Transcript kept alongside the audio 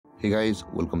Hey guys,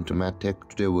 welcome to MathTech.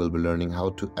 Today we'll be learning how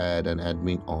to add an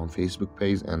admin on Facebook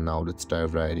page, and now let's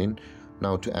dive right in.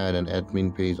 Now to add an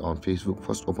admin page on Facebook,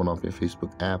 first open up your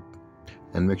Facebook app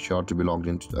and make sure to be logged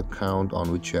into the account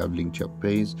on which you have linked your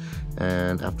page.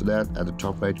 And after that, at the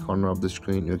top right corner of the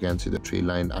screen, you can see the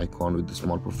three-lined icon with the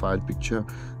small profile picture.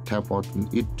 Tap on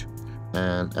it,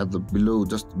 and at the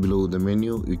just below the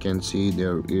menu, you can see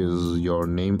there is your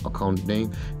name, account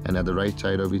name, and at the right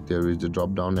side of it there is the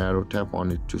drop down arrow. Tap on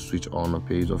it to switch on a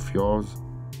page of yours.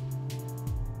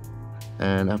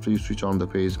 And after you switch on the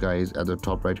page, guys, at the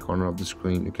top right corner of the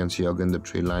screen, you can see again the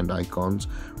three lined icons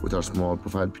with our small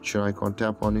profile picture icon.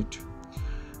 Tap on it,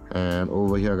 and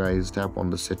over here, guys, tap on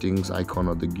the settings icon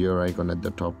or the gear icon at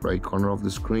the top right corner of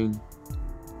the screen,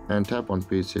 and tap on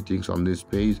page settings on this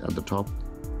page at the top.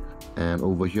 And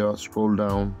over here, scroll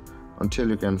down until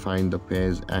you can find the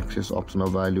page access option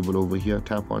available over here.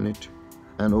 Tap on it,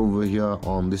 and over here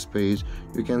on this page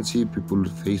you can see people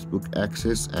with Facebook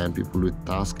access and people with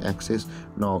task access.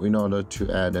 Now in order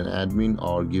to add an admin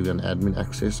or give an admin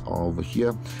access, over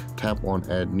here tap on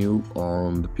add new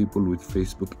on the people with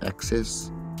Facebook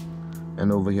access,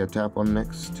 and over here tap on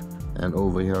next, and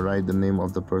over here write the name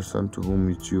of the person to whom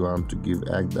you want to give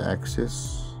the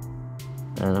access.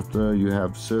 And after you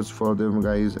have searched for them,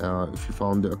 guys, if you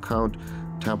found the account,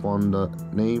 tap on the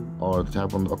name or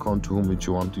tap on the account to whom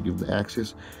you want to give the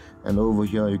access. And over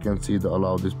here you can see the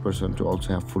allow this person to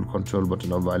also have full control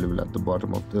button available at the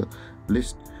bottom of the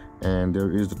list, and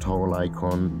there is the toggle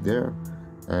icon there.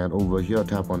 And over here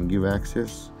tap on give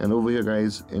access, and over here,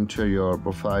 guys, enter your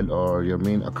profile or your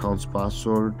main account's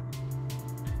password.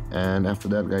 And after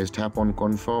that, guys, tap on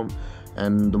confirm,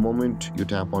 and the moment you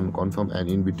tap on confirm, an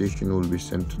invitation will be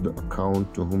sent to the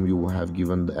account to whom you have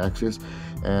given the access.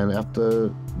 And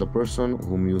after the person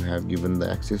whom you have given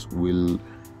the access will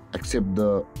accept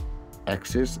the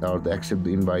access or accept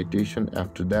the invitation,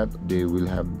 after that they will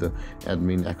have the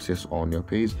admin access on your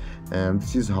page. And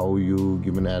this is how you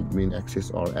give an admin access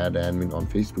or add admin on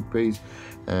Facebook page.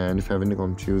 And if you have any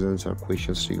confusions or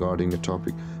questions regarding the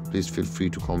topic, please feel free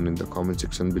to comment in the comment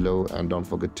section below, and don't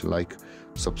forget to like,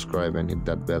 subscribe, and hit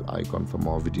that bell icon for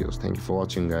more videos. Thank you for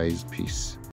watching, guys. Peace.